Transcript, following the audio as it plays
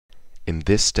In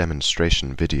this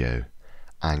demonstration video,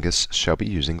 Angus shall be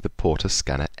using the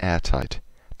Portascanner AIRTIGHT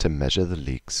to measure the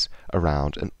leaks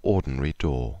around an ordinary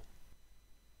door.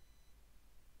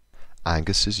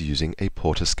 Angus is using a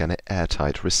Portascanner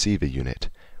AIRTIGHT receiver unit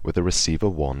with a receiver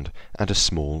wand and a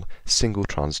small single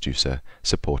transducer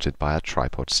supported by a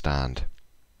tripod stand.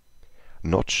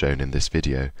 Not shown in this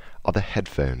video are the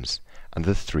headphones and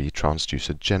the 3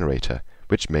 transducer generator,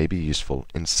 which may be useful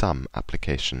in some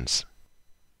applications.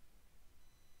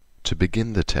 To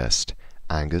begin the test,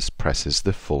 Angus presses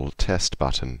the full test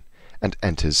button and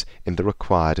enters in the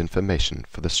required information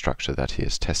for the structure that he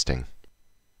is testing.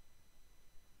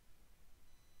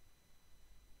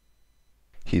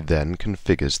 He then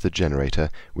configures the generator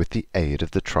with the aid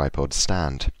of the tripod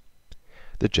stand.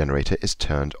 The generator is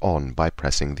turned on by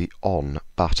pressing the On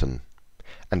button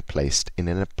and placed in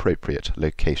an appropriate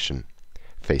location,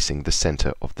 facing the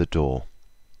center of the door.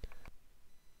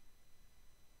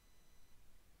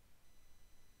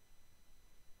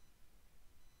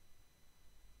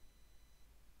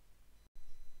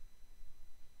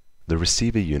 The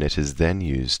receiver unit is then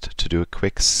used to do a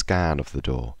quick scan of the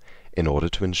door in order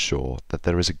to ensure that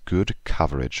there is a good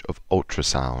coverage of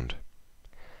ultrasound.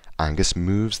 Angus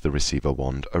moves the receiver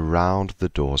wand around the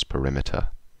door's perimeter.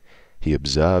 He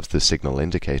observes the signal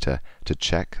indicator to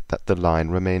check that the line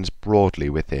remains broadly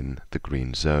within the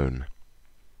green zone.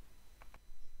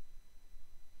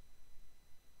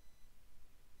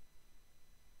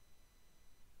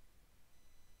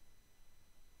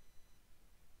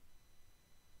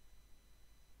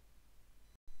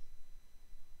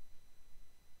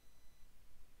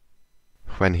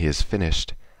 When he is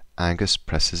finished, Angus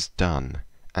presses Done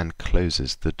and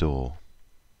closes the door.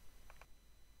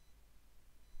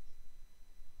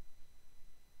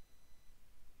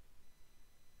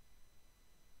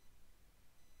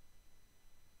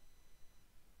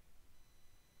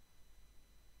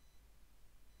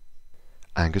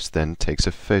 Angus then takes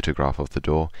a photograph of the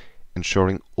door,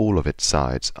 ensuring all of its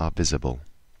sides are visible.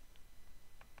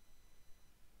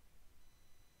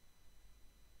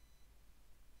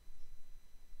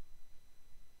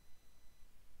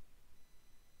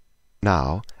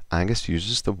 Now, Angus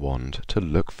uses the wand to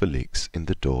look for leaks in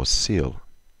the door's seal.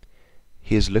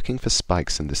 He is looking for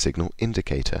spikes in the signal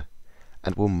indicator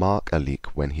and will mark a leak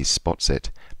when he spots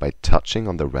it by touching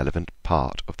on the relevant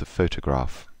part of the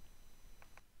photograph.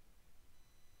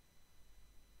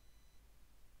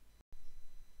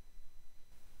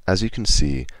 As you can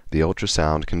see, the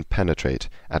ultrasound can penetrate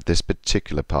at this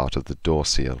particular part of the door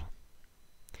seal.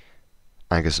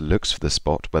 Angus looks for the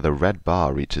spot where the red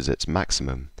bar reaches its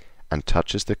maximum and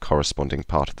touches the corresponding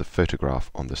part of the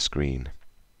photograph on the screen.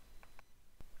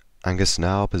 Angus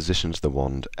now positions the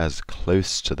wand as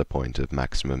close to the point of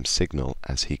maximum signal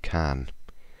as he can.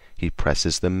 He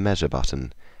presses the measure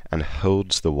button and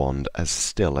holds the wand as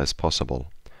still as possible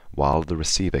while the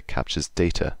receiver captures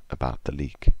data about the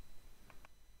leak.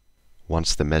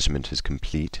 Once the measurement is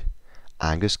complete,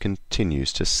 Angus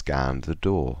continues to scan the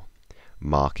door,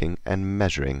 marking and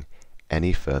measuring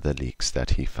any further leaks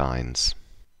that he finds.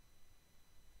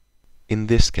 In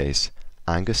this case,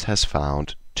 Angus has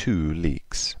found 2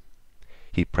 leaks.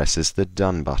 He presses the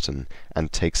Done button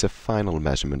and takes a final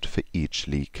measurement for each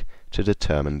leak to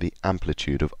determine the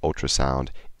amplitude of ultrasound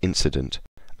incident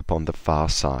upon the far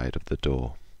side of the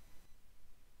door.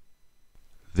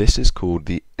 This is called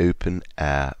the open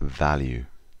air value.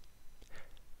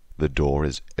 The door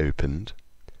is opened,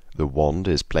 the wand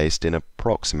is placed in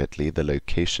approximately the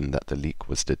location that the leak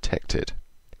was detected,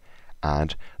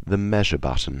 and the measure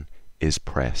button is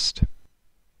pressed.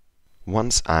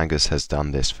 Once Angus has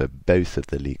done this for both of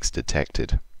the leaks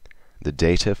detected, the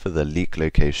data for the leak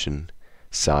location,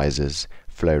 sizes,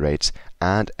 flow rates,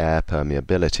 and air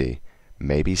permeability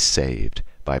may be saved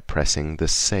by pressing the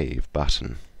Save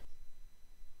button.